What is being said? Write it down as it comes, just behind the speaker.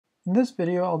In this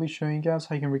video, I'll be showing you guys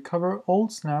how you can recover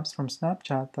old snaps from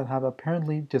Snapchat that have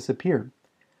apparently disappeared.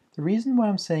 The reason why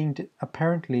I'm saying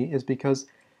apparently is because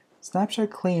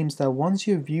Snapchat claims that once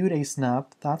you've viewed a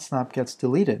snap, that snap gets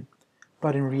deleted.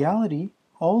 But in reality,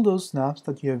 all those snaps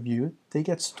that you have viewed, they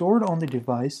get stored on the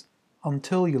device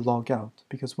until you log out.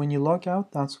 Because when you log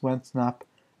out, that's when Snapchat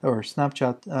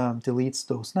deletes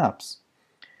those snaps.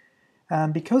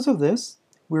 And because of this,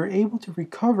 we're able to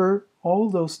recover all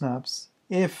those snaps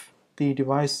if the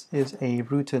device is a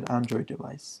rooted Android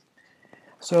device.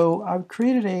 So I've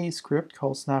created a script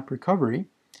called Snap Recovery,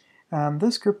 and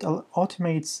this script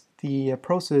automates the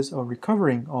process of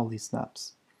recovering all these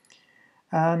snaps.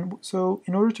 And so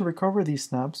in order to recover these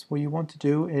snaps, what you want to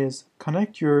do is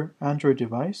connect your Android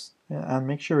device and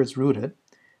make sure it's rooted.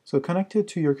 So connect it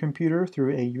to your computer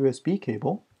through a USB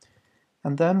cable,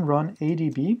 and then run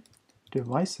adb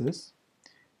devices,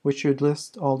 which should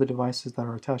list all the devices that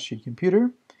are attached to your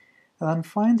computer, and then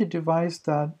find the device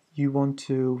that you want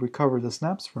to recover the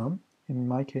snaps from. In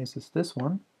my case, it's this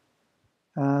one,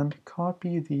 and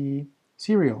copy the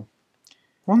serial.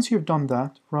 Once you've done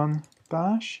that, run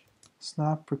bash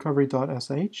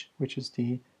snaprecovery.sh, which is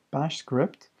the bash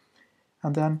script,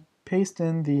 and then paste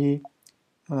in the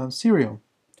serial.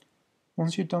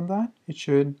 Once you've done that, it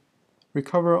should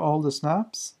recover all the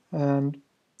snaps, and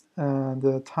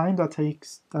the time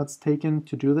that's taken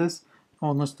to do this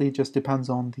honestly just depends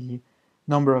on the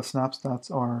number of snaps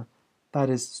that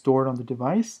is stored on the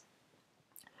device.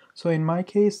 So in my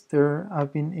case,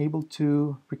 I've been able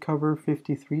to recover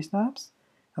 53 snaps,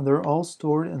 and they're all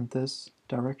stored in this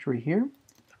directory here.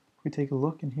 If we take a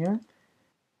look in here,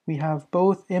 we have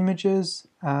both images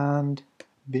and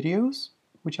videos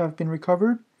which have been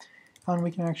recovered, and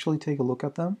we can actually take a look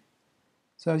at them.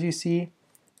 So as you see,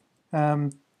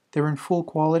 they're in full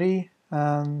quality,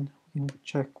 and we can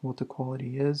check what the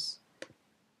quality is.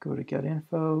 Go to get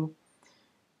info.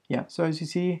 Yeah, so as you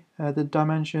see, the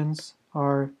dimensions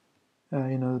are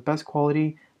the best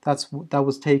quality. That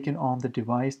was taken on the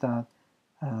device that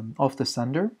of the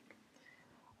sender.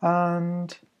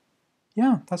 And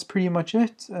yeah, that's pretty much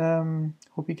it.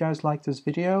 Hope you guys liked this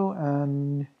video,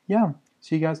 and yeah,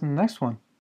 see you guys in the next one.